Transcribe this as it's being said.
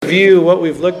review what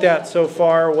we've looked at so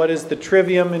far, what is the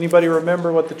trivium? Anybody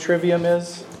remember what the trivium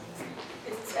is?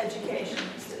 It's education.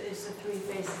 It's the three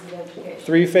phases of education.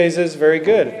 Three phases, very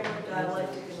good. Grammar,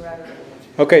 dialectic, and rhetoric.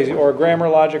 Okay, or grammar,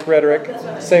 logic,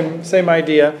 rhetoric, same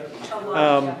idea.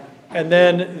 And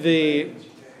then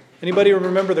anybody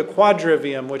remember the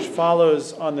quadrivium, which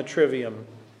follows on the trivium?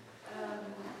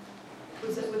 Were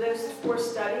those four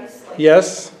studies?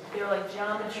 Yes. They were like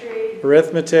geometry,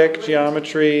 Arithmetic,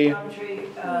 geometry,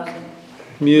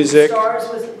 music, stars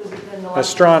was in the last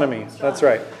astronomy. That's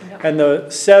right. And the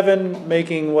 7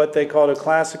 making what they called a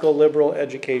classical liberal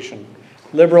education.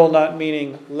 Liberal not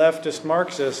meaning leftist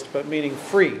Marxist, but meaning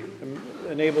free.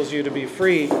 It enables you to be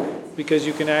free because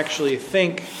you can actually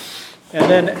think. And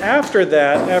then after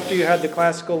that, after you had the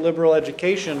classical liberal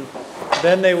education,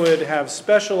 then they would have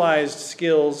specialized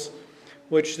skills,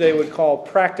 which they would call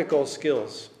practical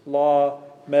skills. Law,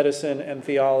 medicine, and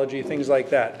theology, things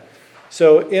like that.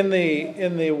 So in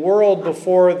the world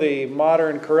before the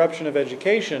modern corruption of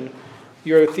education,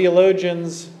 your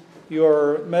theologians,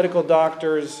 your medical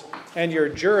doctors, and your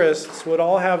jurists would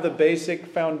all have the basic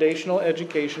foundational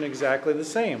education exactly the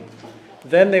same.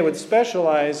 Then they would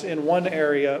specialize in one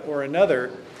area or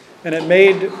another, and it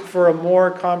made for a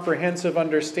more comprehensive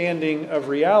understanding of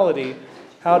reality.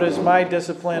 How does my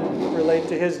discipline relate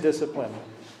to his discipline?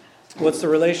 What's the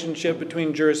relationship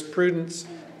between jurisprudence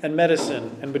and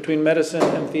medicine, and between medicine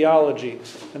and theology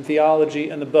and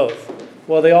the both?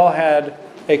 Well, they all had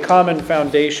a common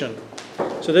foundation.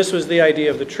 So this was the idea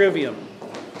of the trivium.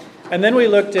 And then we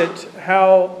looked at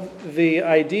how the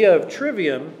idea of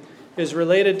trivium is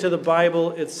related to the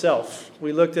Bible itself.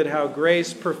 We looked at how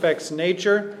grace perfects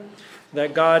nature,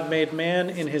 that God made man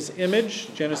in his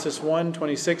image, Genesis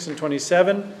 1:26 and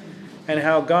 27, and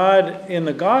how God in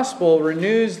the gospel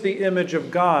renews the image of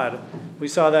God. We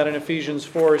saw that in Ephesians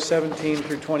 4:17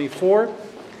 through 24.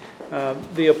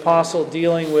 The apostle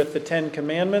dealing with the 10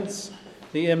 Commandments,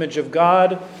 the image of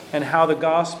God, and how the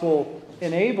gospel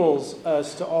enables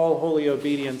us to all holy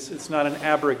obedience. It's not an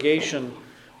abrogation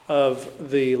of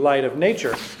the light of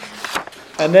nature.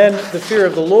 And then the fear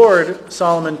of the Lord,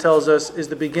 Solomon tells us, is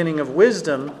the beginning of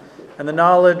wisdom, and the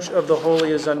knowledge of the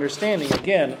holy is understanding.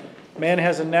 Again, man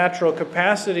has a natural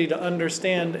capacity to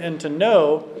understand and to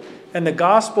know, and the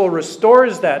gospel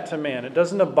restores that to man. It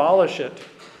doesn't abolish it.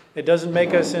 It doesn't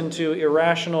make us into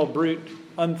irrational, brute,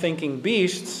 unthinking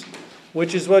beasts,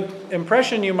 which is what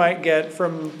impression you might get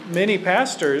from many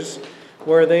pastors,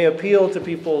 where they appeal to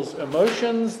people's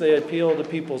emotions, they appeal to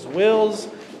people's wills,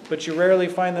 but you rarely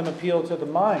find them appeal to the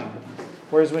mind.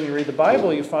 Whereas when you read the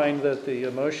Bible, you find that the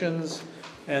emotions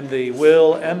and the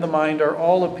will and the mind are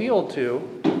all appealed to.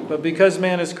 But because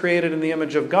man is created in the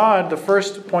image of God, the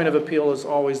first point of appeal is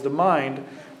always the mind,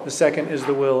 the second is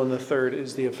the will, and the third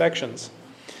is the affections.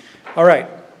 All right.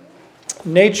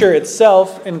 Nature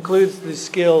itself includes the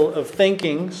skill of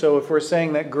thinking. So if we're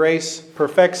saying that grace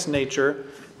perfects nature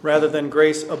rather than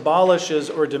grace abolishes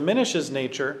or diminishes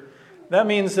nature, that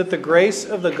means that the grace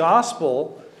of the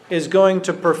gospel is going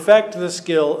to perfect the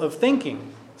skill of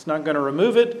thinking. It's not going to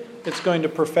remove it, it's going to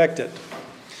perfect it.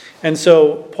 And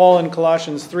so Paul in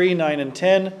Colossians 3:9 and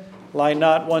 10, lie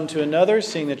not one to another,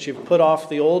 seeing that you've put off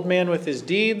the old man with his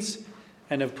deeds,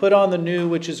 and have put on the new,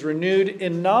 which is renewed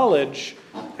in knowledge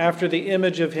after the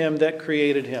image of him that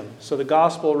created him. So the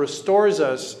gospel restores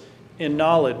us in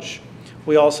knowledge.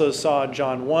 We also saw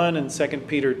John 1 and 2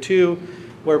 Peter 2,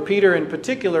 where Peter in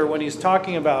particular, when he's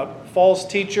talking about false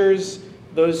teachers,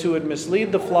 those who would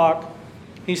mislead the flock,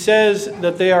 he says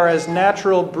that they are as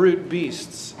natural brute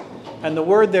beasts. And the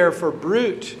word there for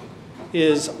brute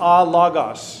is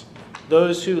alogos,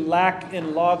 those who lack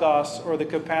in logos, or the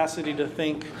capacity to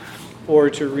think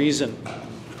or to reason.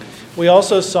 We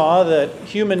also saw that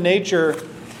human nature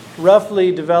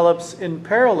roughly develops in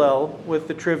parallel with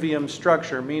the trivium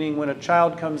structure, meaning when a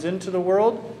child comes into the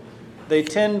world, they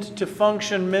tend to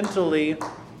function mentally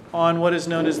on what is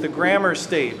known as the grammar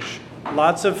stage.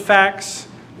 Lots of facts,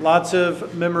 lots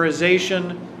of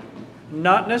memorization,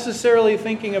 not necessarily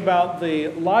thinking about the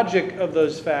logic of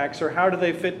those facts or how do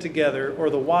they fit together or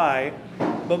the why,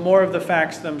 but more of the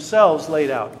facts themselves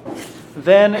laid out.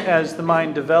 Then, as the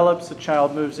mind develops, the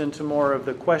child moves into more of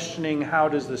the questioning, how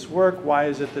does this work? Why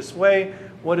is it this way?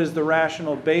 What is the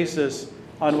rational basis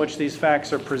on which these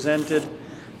facts are presented?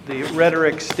 The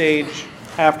rhetoric stage,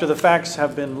 after the facts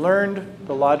have been learned,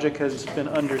 the logic has been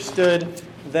understood,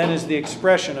 then is the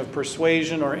expression of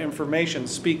persuasion or information,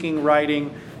 speaking,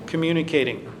 writing,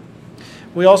 communicating.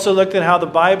 We also looked at how the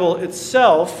Bible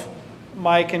itself,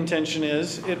 my contention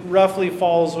is, it roughly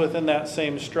falls within that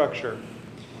same structure.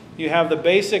 You have the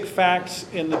basic facts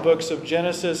in the books of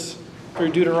Genesis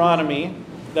through Deuteronomy,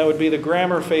 That would be the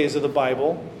grammar phase of the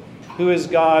Bible. Who is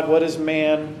God? What is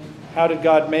man? How did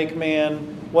God make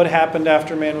man? What happened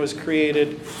after man was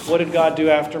created? What did God do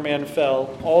after man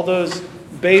fell? All those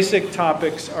basic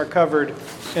topics are covered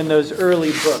in those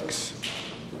early books.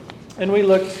 And we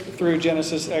looked through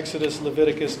Genesis, Exodus,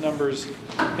 Leviticus, Numbers,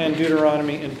 and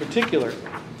Deuteronomy in particular.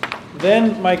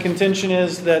 Then my contention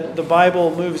is that the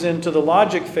Bible moves into the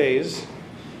logic phase.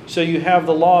 So you have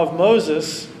the law of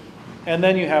Moses, and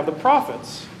then you have the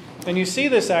prophets. And you see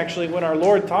this actually when our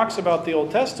Lord talks about the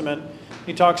Old Testament.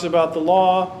 He talks about the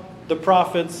law, the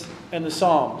prophets, and the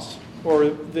Psalms. Or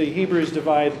the Hebrews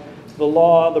divide the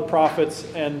law, the prophets,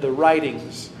 and the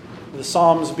writings. The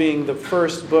Psalms being the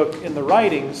first book in the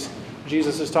writings.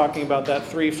 Jesus is talking about that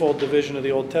threefold division of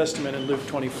the Old Testament in Luke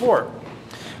 24.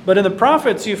 But in the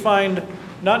prophets you find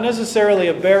not necessarily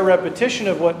a bare repetition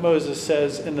of what Moses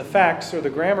says in the facts or the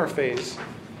grammar phase,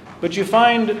 but you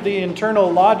find the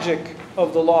internal logic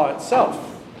of the law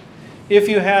itself. If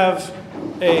you have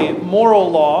a moral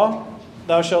law,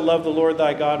 thou shalt love the Lord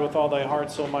thy God with all thy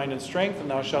heart, soul, mind, and strength, and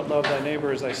thou shalt love thy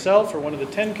neighbor as thyself, or one of the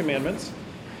 10 Commandments.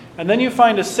 And then you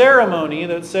find a ceremony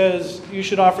that says you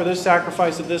should offer this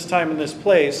sacrifice at this time in this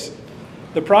place.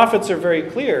 The prophets are very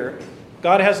clear.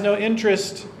 God has no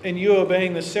interest in you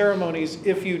obeying the ceremonies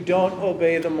if you don't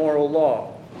obey the moral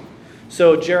law.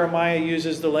 So Jeremiah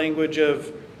uses the language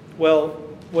of, well,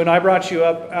 when I brought you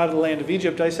up out of the land of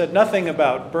Egypt, I said nothing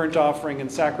about burnt offering and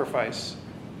sacrifice.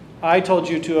 I told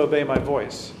you to obey my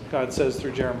voice, God says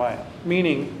through Jeremiah.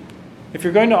 Meaning, if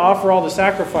you're going to offer all the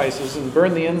sacrifices and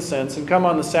burn the incense and come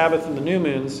on the Sabbath and the new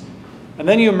moons, and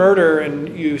then you murder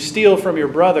and you steal from your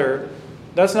brother,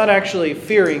 that's not actually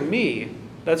fearing me.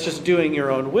 That's just doing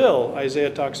your own will. Isaiah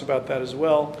talks about that as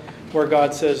well, where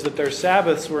God says that their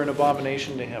Sabbaths were an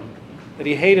abomination to him, that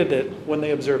he hated it when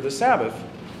they observed the Sabbath,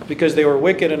 because they were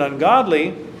wicked and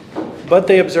ungodly, but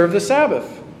they observed the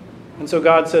Sabbath. And so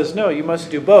God says, no, you must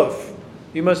do both.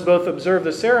 You must both observe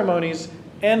the ceremonies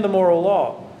and the moral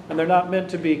law. And they're not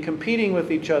meant to be competing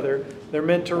with each other. They're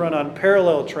meant to run on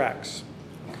parallel tracks.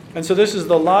 And so this is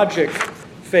the logic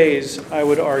phase, I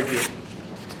would argue.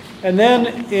 And then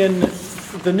in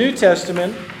the New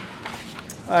Testament,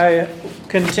 I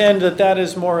contend that that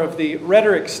is more of the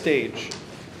rhetoric stage.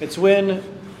 It's when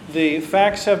the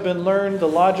facts have been learned, the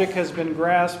logic has been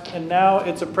grasped, and now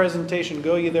it's a presentation.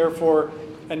 Go ye therefore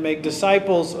and make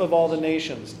disciples of all the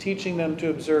nations, teaching them to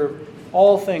observe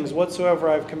all things whatsoever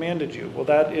I've commanded you. Well,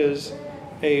 that is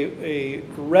a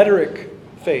rhetoric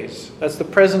phase. That's the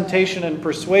presentation and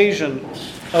persuasion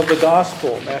of the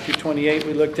gospel. Matthew 28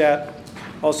 we looked at.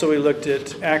 Also we looked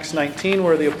at Acts 19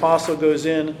 where the apostle goes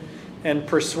in and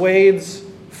persuades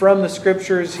from the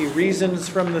scriptures. He reasons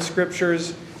from the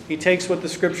scriptures. He takes what the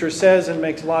scripture says and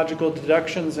makes logical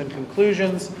deductions and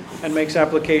conclusions and makes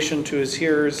application to his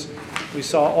hearers. We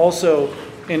saw also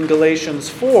in Galatians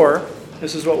 4,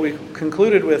 this is what we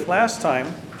concluded with last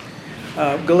time.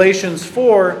 Galatians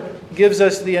 4 gives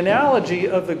us the analogy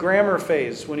of the grammar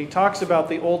phase. When he talks about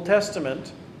the Old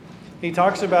Testament, he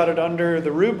talks about it under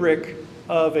the rubric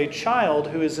of a child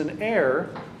who is an heir,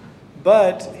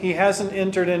 but he hasn't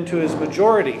entered into his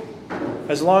majority.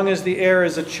 As long as the heir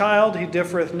is a child, he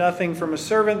differeth nothing from a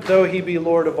servant, though he be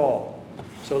Lord of all.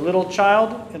 So a little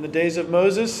child in the days of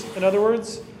Moses, in other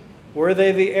words, were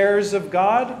they the heirs of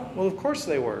God? Well, of course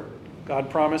they were. God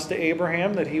promised to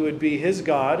Abraham that he would be his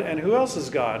God, and who else is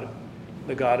God?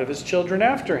 The God of his children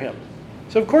after him.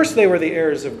 So of course they were the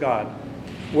heirs of God.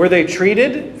 Were they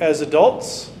treated as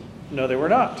adults? No, they were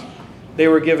not. They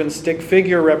were given stick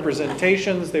figure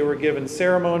representations. They were given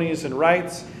ceremonies and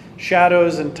rites,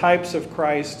 shadows and types of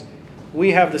Christ.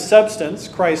 We have the substance,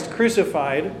 Christ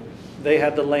crucified. They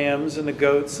had the lambs and the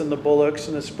goats and the bullocks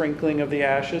and the sprinkling of the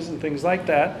ashes and things like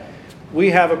that.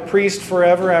 We have a priest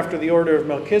forever after the order of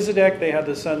Melchizedek. They had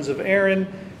the sons of Aaron.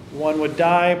 One would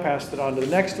die, passed it on to the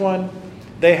next one.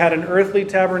 They had an earthly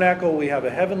tabernacle. We have a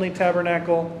heavenly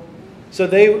tabernacle. So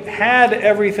they had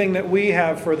everything that we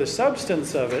have for the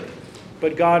substance of it,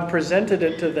 but God presented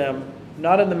it to them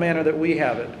not in the manner that we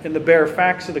have it, in the bare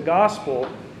facts of the gospel,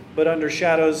 but under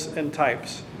shadows and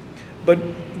types.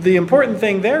 But the important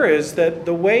thing there is that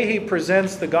the way he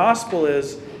presents the gospel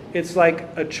is, it's like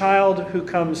a child who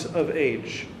comes of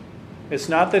age. It's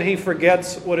not that he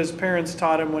forgets what his parents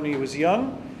taught him when he was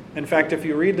young. In fact, if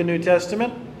you read the New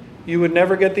Testament, you would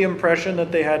never get the impression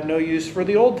that they had no use for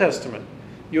the Old Testament.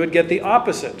 You would get the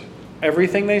opposite.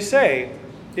 Everything they say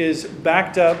is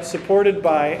backed up, supported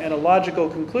by, and a logical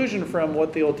conclusion from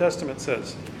what the Old Testament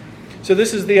says. So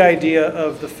this is the idea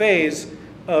of the phase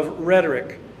of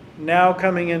rhetoric. Now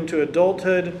coming into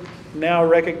adulthood, now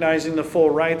recognizing the full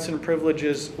rights and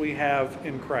privileges we have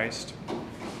in Christ.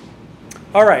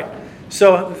 All right,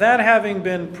 so that having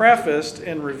been prefaced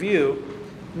in review,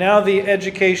 now the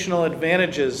educational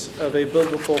advantages of a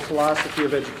biblical philosophy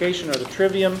of education are the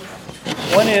trivium.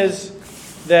 One is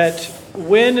that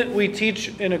when we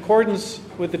teach in accordance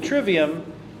with the trivium,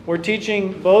 we're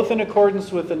teaching both in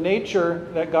accordance with the nature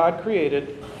that God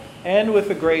created and with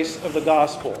the grace of the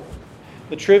gospel.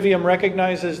 The trivium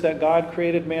recognizes that God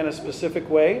created man a specific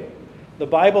way. The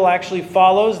Bible actually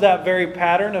follows that very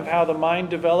pattern of how the mind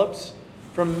develops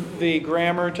from the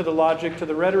grammar to the logic to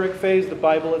the rhetoric phase. The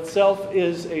Bible itself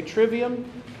is a trivium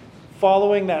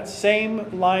following that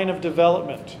same line of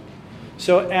development.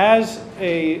 So as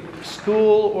a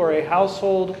school or a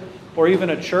household or even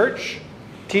a church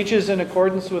teaches in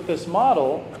accordance with this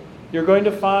model, you're going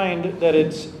to find that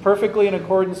it's perfectly in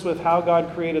accordance with how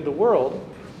God created the world.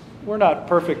 We're not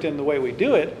perfect in the way we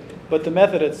do it, but the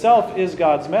method itself is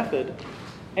God's method.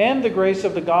 And the grace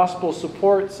of the gospel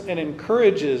supports and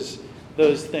encourages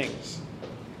those things.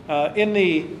 In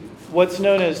the what's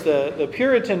known as the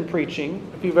Puritan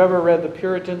preaching, if you've ever read the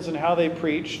Puritans and how they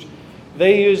preached,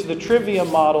 they used the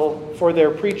trivium model for their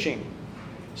preaching.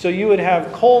 So you would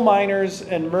have coal miners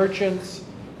and merchants,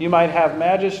 you might have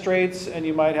magistrates, and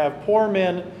you might have poor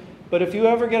men. But if you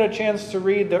ever get a chance to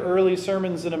read the early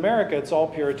sermons in America, it's all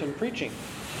Puritan preaching.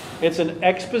 It's an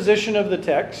exposition of the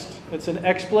text. It's an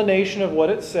explanation of what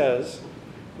it says.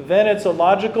 Then it's a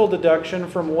logical deduction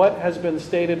from what has been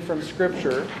stated from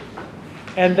Scripture.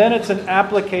 And then it's an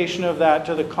application of that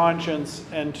to the conscience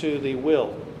and to the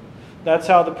will. That's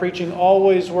how the preaching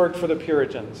always worked for the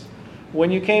Puritans.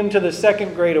 When you came to the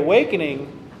Second Great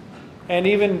Awakening, and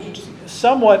even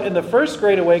somewhat in the First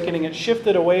Great Awakening, it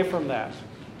shifted away from that.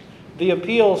 The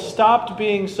appeal stopped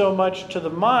being so much to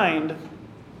the mind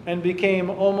and became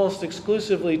almost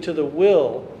exclusively to the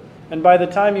will. And by the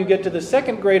time you get to the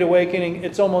Second Great Awakening,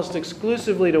 it's almost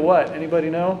exclusively to what? Anybody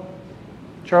know?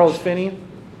 Charles Finney?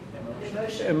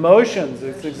 Emotions.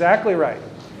 It's exactly right.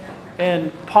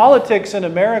 And politics in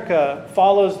America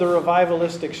follows the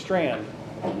revivalistic strand.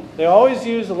 They always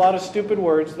use a lot of stupid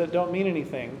words that don't mean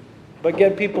anything, but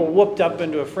get people whooped up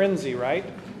into a frenzy, right?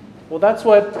 Well, that's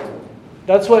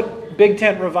what big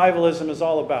tent revivalism is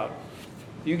all about.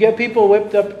 You get people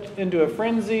whipped up into a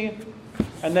frenzy,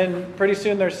 and then pretty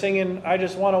soon they're singing, I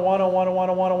just want to, and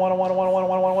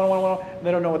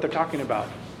they don't know what they're talking about.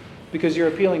 Because you're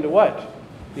appealing to what?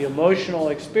 The emotional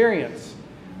experience.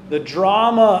 The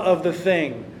drama of the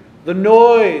thing. The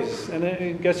noise.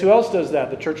 And guess who else does that?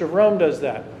 The Church of Rome does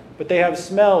that. But they have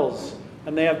smells,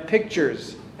 and they have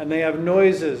pictures, and they have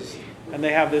noises, and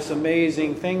they have this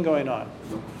amazing thing going on.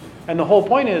 And the whole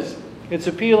point is, it's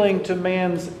appealing to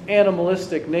man's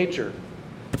animalistic nature.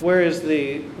 Whereas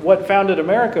what founded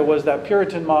America was that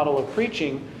Puritan model of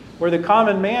preaching, where the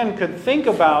common man could think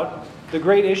about the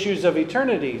great issues of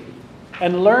eternity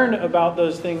and learn about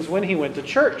those things when he went to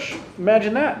church.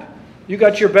 Imagine that. You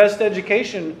got your best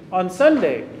education on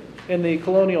Sunday in the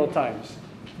colonial times,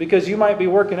 because you might be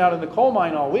working out in the coal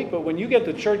mine all week, but when you get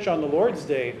to church on the Lord's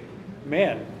Day,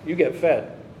 man, you get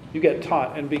fed. You get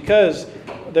taught. And because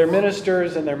their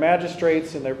ministers and their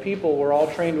magistrates and their people were all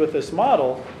trained with this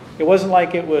model, it wasn't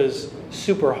like it was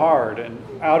super hard and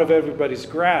out of everybody's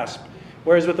grasp.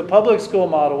 Whereas with the public school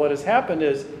model, what has happened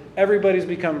is everybody's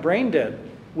become brain dead.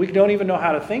 We don't even know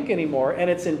how to think anymore. And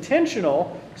it's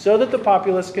intentional so that the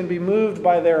populace can be moved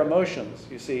by their emotions,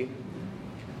 you see.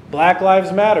 Black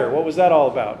Lives Matter. What was that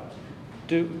all about?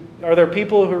 Are there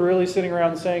people who are really sitting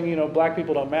around saying, black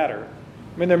people don't matter?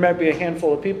 I mean, there might be a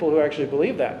handful of people who actually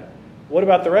believe that. What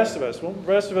about the rest of us? Well,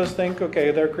 the rest of us think,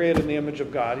 okay, they're created in the image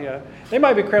of God. Yeah, they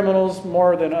might be criminals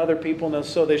more than other people, and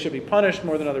so they should be punished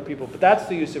more than other people. But that's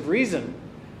the use of reason.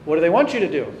 What do they want you to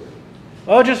do?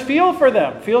 Oh, just feel for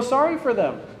them. Feel sorry for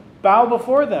them. Bow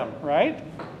before them, right?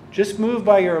 Just move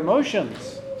by your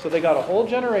emotions. So they got a whole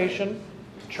generation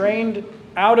trained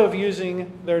out of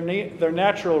using their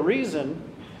natural reason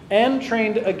and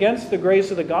trained against the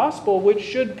grace of the gospel, which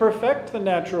should perfect the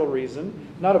natural reason,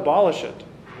 not abolish it.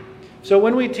 So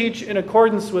when we teach in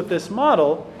accordance with this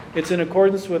model, it's in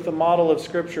accordance with the model of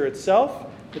Scripture itself.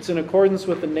 It's in accordance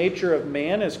with the nature of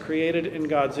man as created in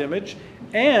God's image.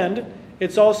 And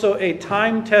it's also a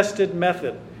time-tested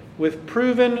method with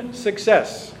proven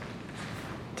success.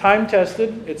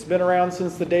 Time-tested. It's been around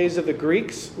since the days of the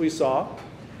Greeks, we saw.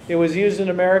 It was used in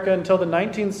America until the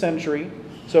 19th century.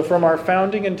 So from our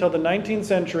founding until the 19th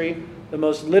century, the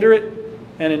most literate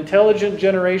and intelligent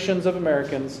generations of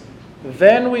Americans.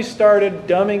 Then we started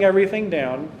dumbing everything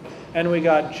down, and we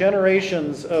got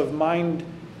generations of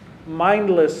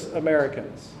mindless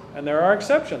Americans. And there are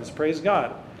exceptions, praise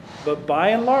God. But by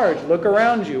and large, look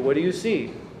around you. What do you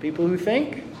see? People who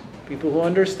think, People who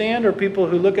understand, or people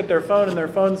who look at their phone and their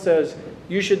phone says,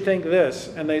 you should think this.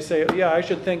 And they say, yeah, I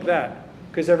should think that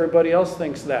because everybody else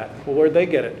thinks that. Well, where'd they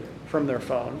get it? From their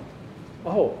phone.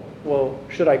 Oh, well,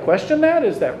 should I question that?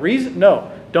 Is that reason? No,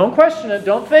 don't question it.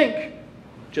 Don't think.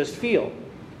 Just feel.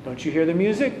 Don't you hear the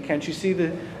music? Can't you see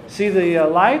the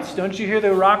lights? Don't you hear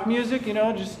the rock music?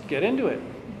 Just get into it.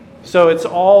 So it's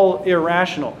all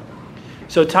irrational.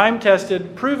 So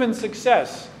time-tested, proven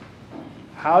success.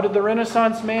 How did the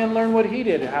Renaissance man learn what he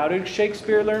did? How did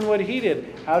Shakespeare learn what he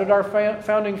did? How did our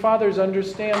founding fathers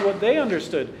understand what they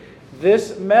understood?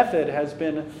 This method has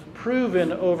been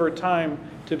proven over time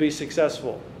to be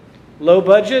successful. Low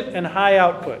budget and high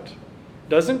output.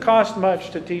 Doesn't cost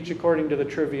much to teach according to the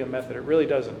trivia method. It really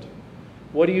doesn't.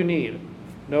 What do you need?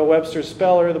 Know Webster's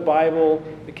Speller, the Bible,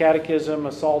 the Catechism,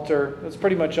 a Psalter. That's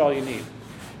pretty much all you need.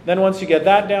 Then once you get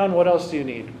that down, what else do you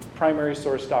need? Primary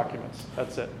source documents.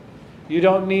 That's it. You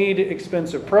don't need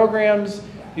expensive programs.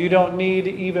 You don't need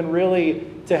even really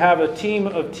to have a team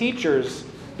of teachers,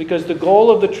 because the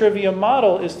goal of the trivia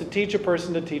model is to teach a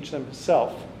person to teach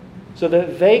themselves so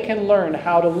that they can learn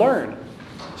how to learn,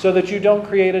 so that you don't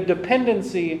create a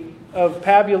dependency of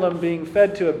pabulum being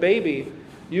fed to a baby.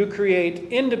 You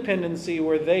create independency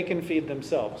where they can feed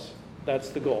themselves.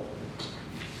 That's the goal.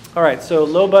 All right, so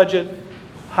low budget,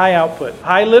 high output,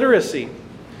 high literacy.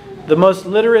 The most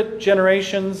literate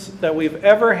generations that we've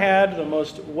ever had, the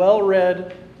most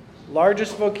well-read,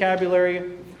 largest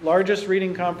vocabulary, largest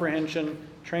reading comprehension,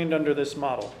 trained under this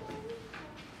model.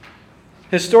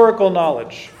 Historical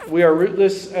knowledge. We are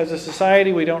rootless as a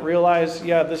society. We don't realize,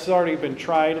 this has already been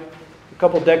tried. A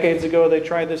couple decades ago, they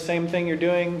tried the same thing you're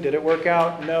doing. Did it work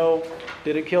out? No.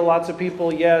 Did it kill lots of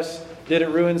people? Yes. Did it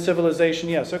ruin civilization?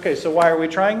 Yes. Okay, so why are we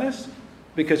trying this?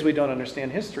 Because we don't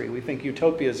understand history. We think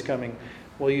utopia is coming.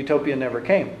 Well, utopia never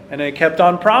came. And they kept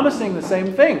on promising the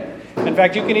same thing. In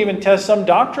fact, you can even test some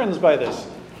doctrines by this.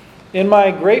 In my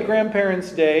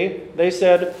great-grandparents' day, they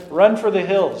said, run for the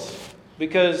hills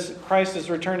because Christ is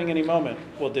returning any moment.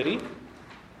 Well, did he?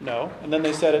 No. And then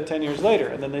they said it 10 years later.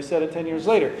 And then they said it 10 years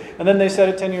later. And then they said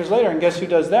it 10 years later. And guess who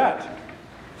does that?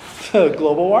 The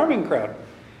global warming crowd.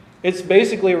 It's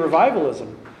basically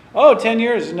revivalism. Oh, 10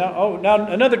 years. Now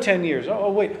another 10 years.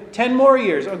 Oh, wait, 10 more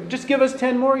years. Oh, just give us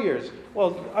 10 more years.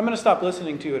 Well, I'm going to stop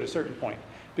listening to you at a certain point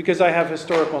because I have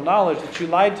historical knowledge that you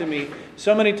lied to me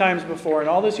so many times before, and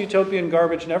all this utopian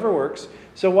garbage never works,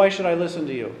 so why should I listen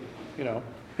to you?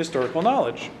 Historical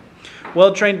knowledge.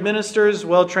 Well-trained ministers,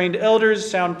 well-trained elders,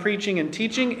 sound preaching and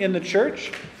teaching in the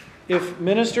church. If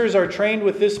ministers are trained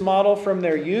with this model from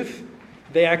their youth,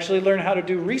 they actually learn how to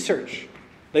do research.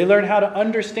 They learn how to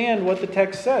understand what the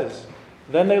text says.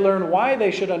 Then they learn why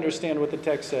they should understand what the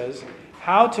text says,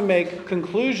 how to make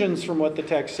conclusions from what the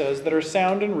text says that are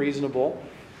sound and reasonable,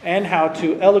 and how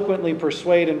to eloquently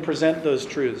persuade and present those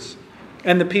truths.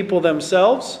 And the people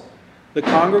themselves, the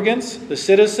congregants, the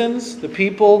citizens, the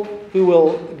people who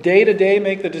will day to day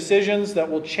make the decisions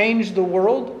that will change the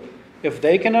world, if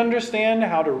they can understand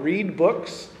how to read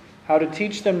books, how to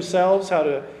teach themselves, how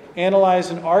to analyze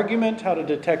an argument, how to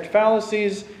detect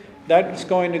fallacies, that's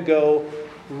going to go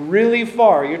really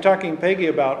far. You're talking, Peggy,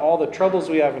 about all the troubles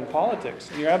we have in politics,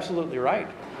 and you're absolutely right.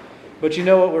 But you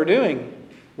know what we're doing?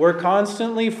 We're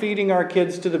constantly feeding our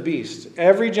kids to the beast.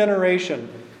 Every generation,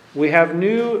 we have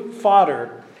new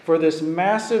fodder for this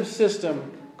massive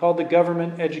system called the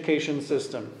government education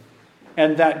system.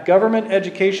 And that government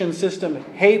education system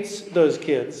hates those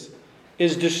kids,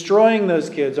 is destroying those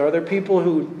kids. Are there people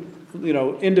who,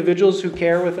 individuals who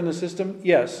care within the system?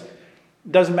 Yes.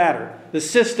 Doesn't matter. The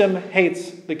system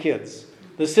hates the kids.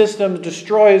 The system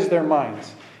destroys their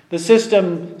minds. The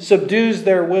system subdues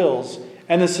their wills.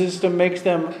 And the system makes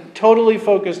them totally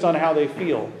focused on how they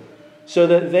feel so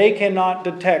that they cannot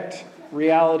detect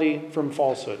reality from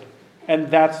falsehood.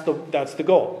 And that's the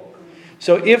goal.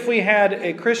 So if we had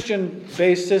a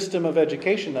Christian-based system of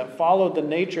education that followed the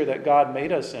nature that God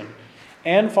made us in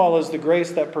and follows the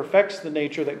grace that perfects the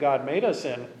nature that God made us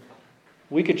in,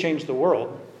 we could change the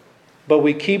world. But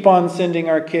we keep on sending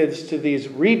our kids to these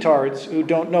retards who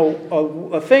don't know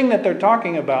a thing that they're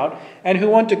talking about and who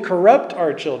want to corrupt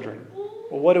our children.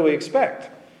 Well, what do we expect?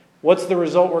 What's the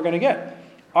result we're going to get?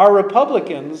 Our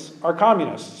Republicans are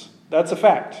communists. That's a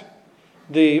fact.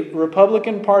 The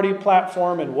Republican Party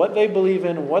platform and what they believe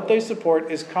in and what they support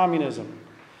is communism.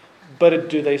 But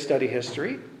do they study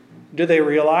history? Do they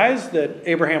realize that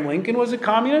Abraham Lincoln was a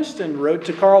communist and wrote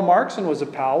to Karl Marx and was a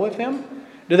pal with him?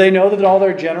 Do they know that all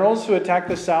their generals who attacked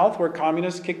the South were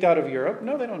communists kicked out of Europe?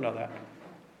 No, they don't know that.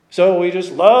 So we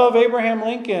just love Abraham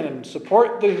Lincoln and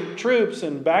support the troops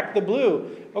and back the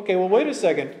blue. Okay, well, wait a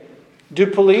second. Do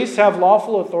police have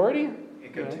lawful authority?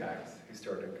 Income tax.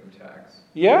 start income tax.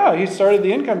 Yeah, he started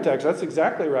the income tax. That's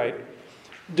exactly right.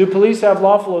 Do police have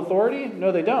lawful authority?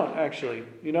 No, they don't, actually.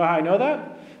 You know how I know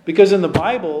that? Because in the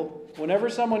Bible, whenever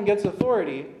someone gets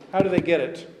authority, how do they get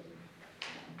it?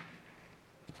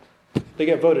 They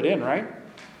get voted in, right?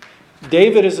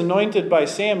 David is anointed by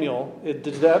Samuel. Did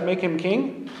that make him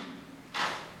king?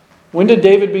 When did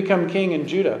David become king in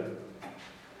Judah?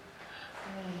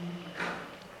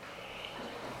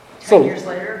 10 years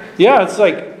later? Yeah, it's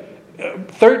like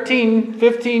 13,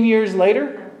 15 years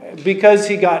later, because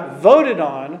he got voted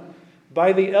on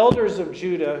by the elders of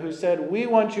Judah who said, we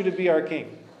want you to be our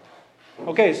king.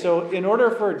 Okay, so in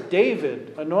order for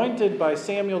David, anointed by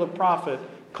Samuel the prophet,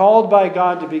 called by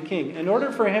God to be king, in order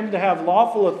for him to have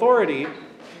lawful authority,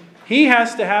 he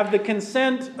has to have the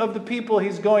consent of the people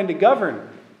he's going to govern.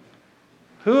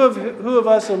 Who of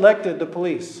us elected the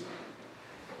police?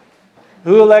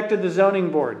 Who elected the zoning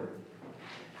board?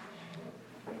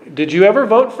 Did you ever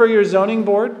vote for your zoning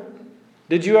board?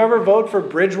 Did you ever vote for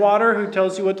Bridgewater, who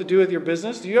tells you what to do with your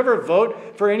business? Do you ever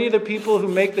vote for any of the people who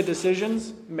make the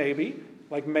decisions? Maybe.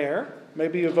 Like mayor.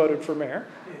 Maybe you voted for mayor.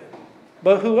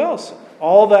 But who else?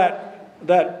 All that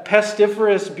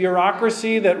pestiferous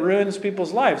bureaucracy that ruins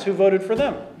people's lives. Who voted for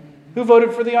them? Who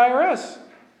voted for the IRS?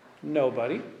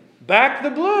 Nobody. Back the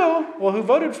blue. Well, who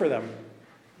voted for them?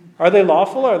 Are they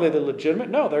lawful? Are they the legitimate?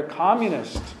 No, they're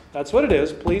communist. That's what it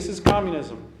is. Police is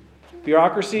communism.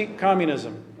 Bureaucracy,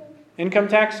 communism. Income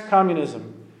tax,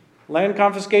 communism. Land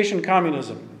confiscation,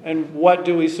 communism. And what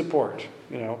do we support?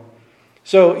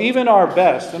 So even our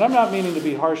best, and I'm not meaning to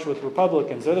be harsh with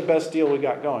Republicans, they're the best deal we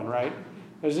got going, right?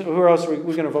 Who else are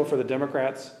we going to vote for? The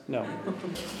Democrats? No.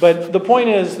 But the point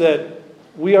is that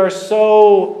we are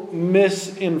so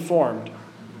misinformed.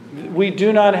 We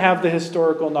do not have the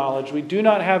historical knowledge. We do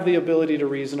not have the ability to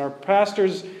reason. Our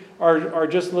pastors are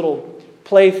just little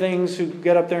playthings who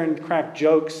get up there and crack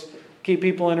jokes, keep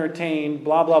people entertained,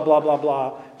 blah, blah, blah, blah,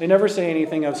 blah. They never say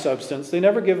anything of substance. They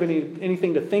never give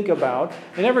anything to think about.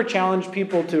 They never challenge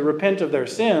people to repent of their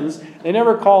sins. They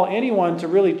never call anyone to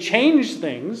really change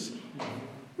things.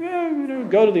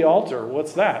 Go to the altar.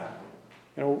 What's that?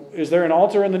 Is there an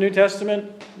altar in the New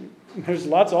Testament? There's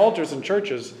lots of altars in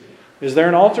churches. Is there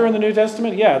an altar in the New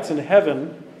Testament? Yeah, it's in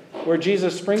heaven, where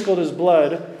Jesus sprinkled his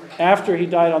blood after he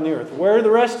died on the earth. Where are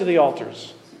the rest of the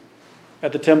altars?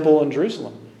 At the temple in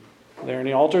Jerusalem. Are there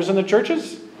any altars in the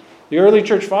churches? The early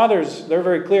church fathers, they're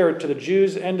very clear to the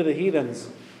Jews and to the heathens.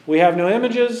 We have no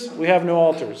images, we have no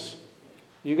altars.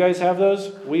 You guys have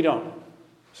those? We don't.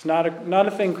 It's not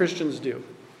a thing Christians do.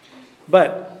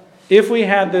 But if we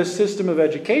had this system of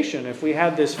education, if we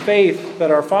had this faith that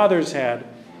our fathers had,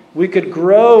 we could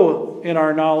grow in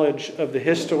our knowledge of the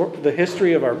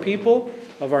history of our people,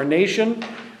 of our nation,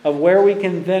 of where we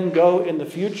can then go in the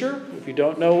future. If you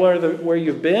don't know where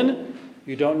you've been,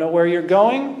 you don't know where you're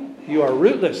going, you are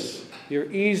rootless.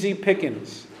 You're easy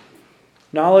pickings.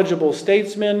 Knowledgeable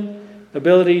statesmen,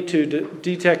 ability to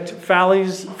detect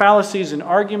fallacies in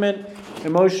argument,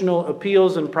 emotional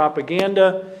appeals and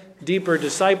propaganda, deeper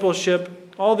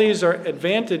discipleship. All these are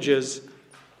advantages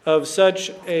of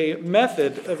such a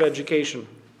method of education.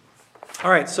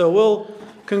 All right, so we'll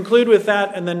conclude with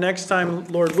that, and then next time,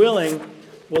 Lord willing,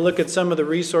 we'll look at some of the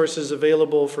resources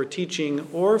available for teaching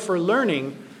or for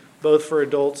learning, both for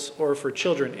adults or for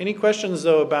children. Any questions,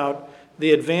 though, about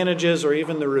the advantages or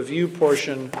even the review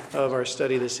portion of our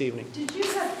study this evening? Did you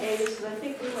have A's? Because I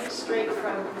think we went straight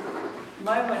from,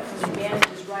 mine went from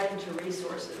advantages right into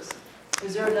resources.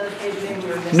 Is there another page maybe we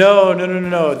were missing?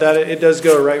 No. It does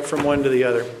go right from one to the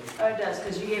other. Oh, it does,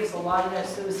 because you gave us a lot of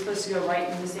notes, so it was supposed to go right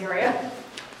in this area.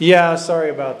 Yeah, sorry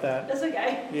about that. That's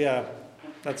okay. Yeah,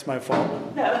 that's my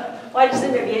fault. No, well, I just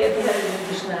didn't know if you had an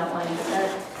additional outline, but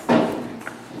that...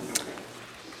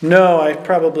 No, I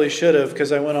probably should have,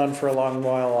 because I went on for a long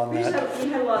while on that.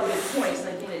 You had a lot of good points,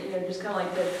 like, just kind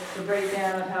of like the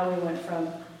breakdown of how we went from,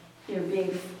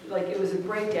 being, like, it was a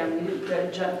breakdown. We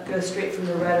didn't go straight from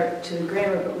the rhetoric to the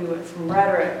grammar, but we went from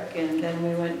rhetoric, and then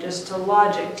we went just to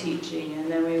logic teaching,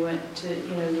 and then we went to,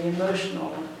 the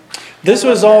emotional. This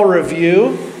was all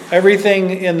review. Everything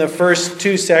in the first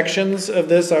two sections of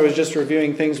this, I was just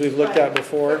reviewing things we've looked at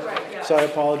before. Right, yeah. So I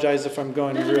apologize if I'm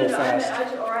going real fast. I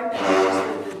meant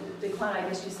just the decline, I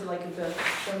guess you said, like,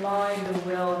 the mind, the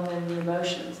will, and then the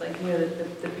emotions, like,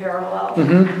 the parallel.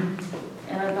 Mm-hmm.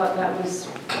 And I thought that was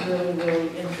really,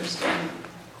 really interesting.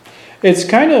 It's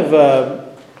kind of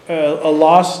a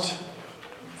lost,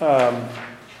 the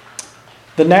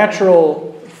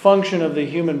natural function of the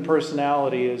human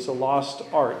personality is a lost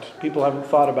art. People haven't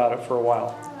thought about it for a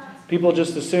while. People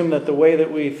just assume that the way that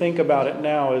we think about it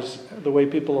now is the way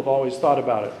people have always thought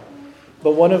about it.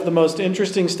 But one of the most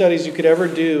interesting studies you could ever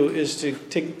do is to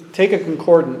take a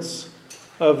concordance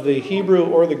of the Hebrew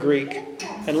or the Greek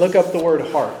and look up the word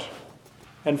heart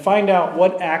and find out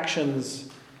what actions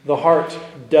the heart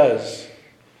does.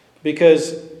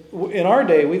 Because in our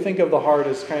day, we think of the heart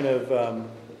as kind of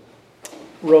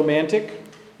romantic,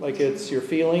 like it's your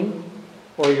feeling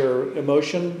or your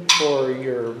emotion or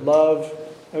your love.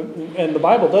 And the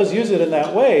Bible does use it in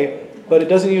that way, but it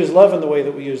doesn't use love in the way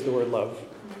that we use the word love.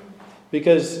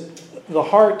 Because the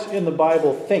heart in the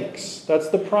Bible thinks. That's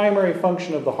the primary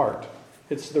function of the heart.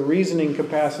 It's the reasoning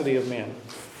capacity of man.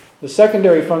 The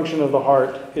secondary function of the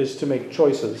heart is to make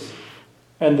choices.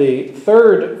 And the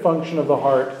third function of the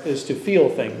heart is to feel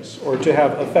things or to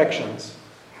have affections.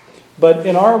 But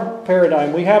in our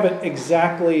paradigm, we have it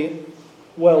exactly,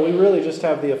 well, we really just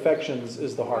have the affections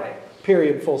is the heart.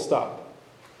 Period, full stop.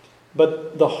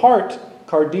 But the heart,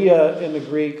 cardia in the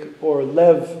Greek or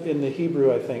lev in the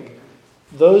Hebrew, I think,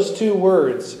 those two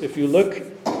words, if you look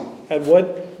at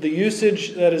what the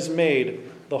usage that is made,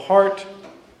 the heart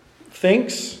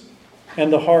thinks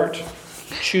and the heart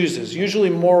chooses, usually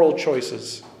moral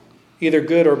choices, either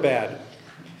good or bad.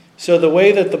 So the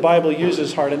way that the Bible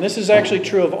uses heart, and this is actually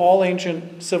true of all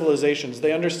ancient civilizations,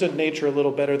 they understood nature a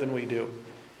little better than we do.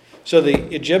 So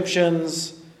the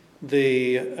Egyptians,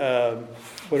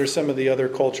 what are some of the other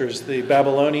cultures? The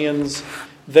Babylonians,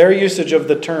 their usage of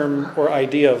the term or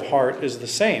idea of heart is the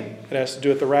same. It has to do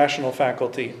with the rational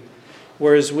faculty.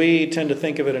 Whereas we tend to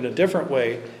think of it in a different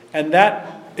way. And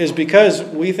that is because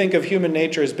we think of human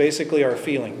nature as basically our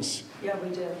feelings. Yeah, we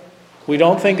do. We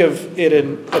don't think of it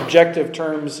in objective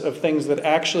terms of things that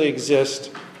actually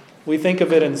exist. We think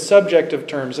of it in subjective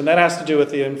terms. And that has to do with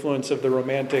the influence of the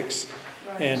Romantics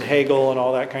and Hegel and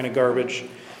all that kind of garbage.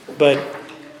 But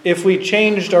if we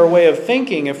changed our way of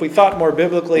thinking, if we thought more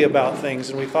biblically about things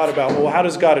and we thought about, well, how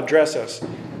does God address us?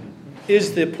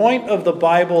 Is the point of the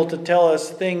Bible to tell us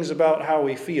things about how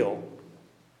we feel?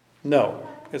 No,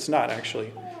 it's not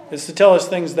actually. It's to tell us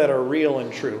things that are real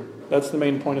and true. That's the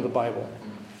main point of the Bible.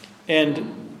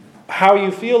 And how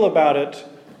you feel about it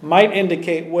might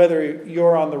indicate whether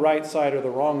you're on the right side or the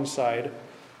wrong side,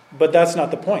 but that's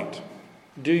not the point.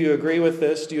 Do you agree with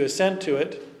this? Do you assent to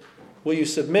it? Will you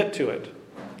submit to it?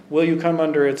 Will you come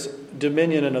under its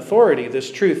dominion and authority,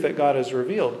 this truth that God has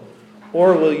revealed?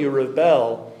 Or will you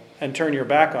rebel and turn your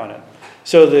back on it?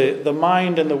 So the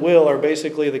mind and the will are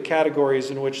basically the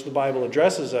categories in which the Bible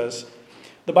addresses us.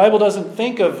 The Bible doesn't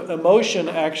think of emotion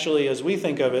actually as we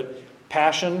think of it.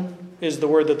 Passion is the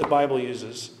word that the Bible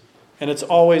uses. And it's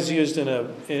always used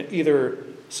in either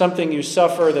something you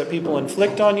suffer that people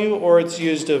inflict on you, or it's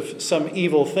used of some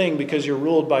evil thing because you're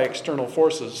ruled by external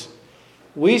forces.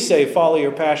 We say, follow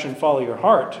your passion, follow your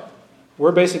heart.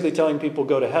 We're basically telling people,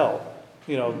 go to hell.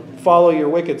 Follow your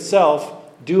wicked self,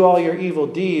 do all your evil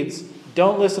deeds,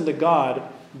 don't listen to God,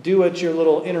 do what your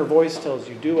little inner voice tells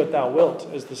you, do what thou wilt,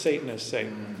 as the Satanists say.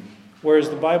 Whereas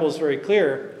the Bible is very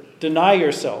clear, deny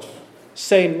yourself,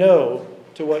 say no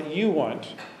to what you want,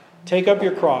 take up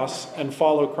your cross and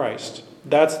follow Christ.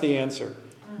 That's the answer.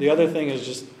 The other thing is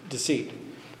just deceit.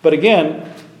 But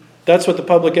again, that's what the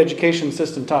public education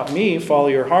system taught me. Follow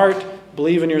your heart,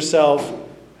 believe in yourself,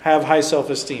 have high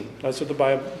self-esteem. That's what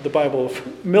the Bible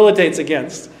militates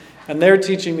against. And they're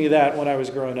teaching me that when I was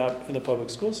growing up in the public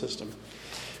school system.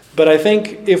 But I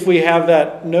think if we have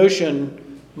that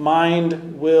notion,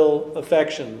 mind, will,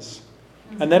 affections,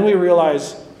 and then we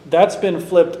realize that's been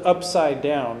flipped upside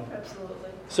down. Absolutely.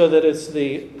 So that it's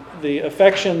the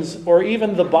affections or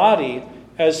even the body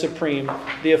as supreme,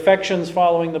 the affections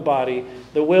following the body,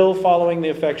 the will following the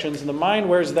affections, and the mind,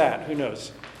 where's that? Who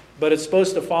knows? But it's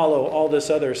supposed to follow all this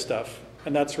other stuff.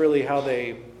 And that's really how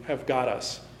they have got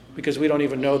us. Because we don't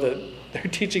even know that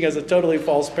they're teaching us a totally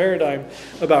false paradigm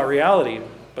about reality,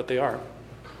 but they are.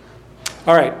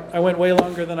 All right, I went way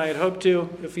longer than I had hoped to.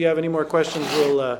 If you have any more questions, we'll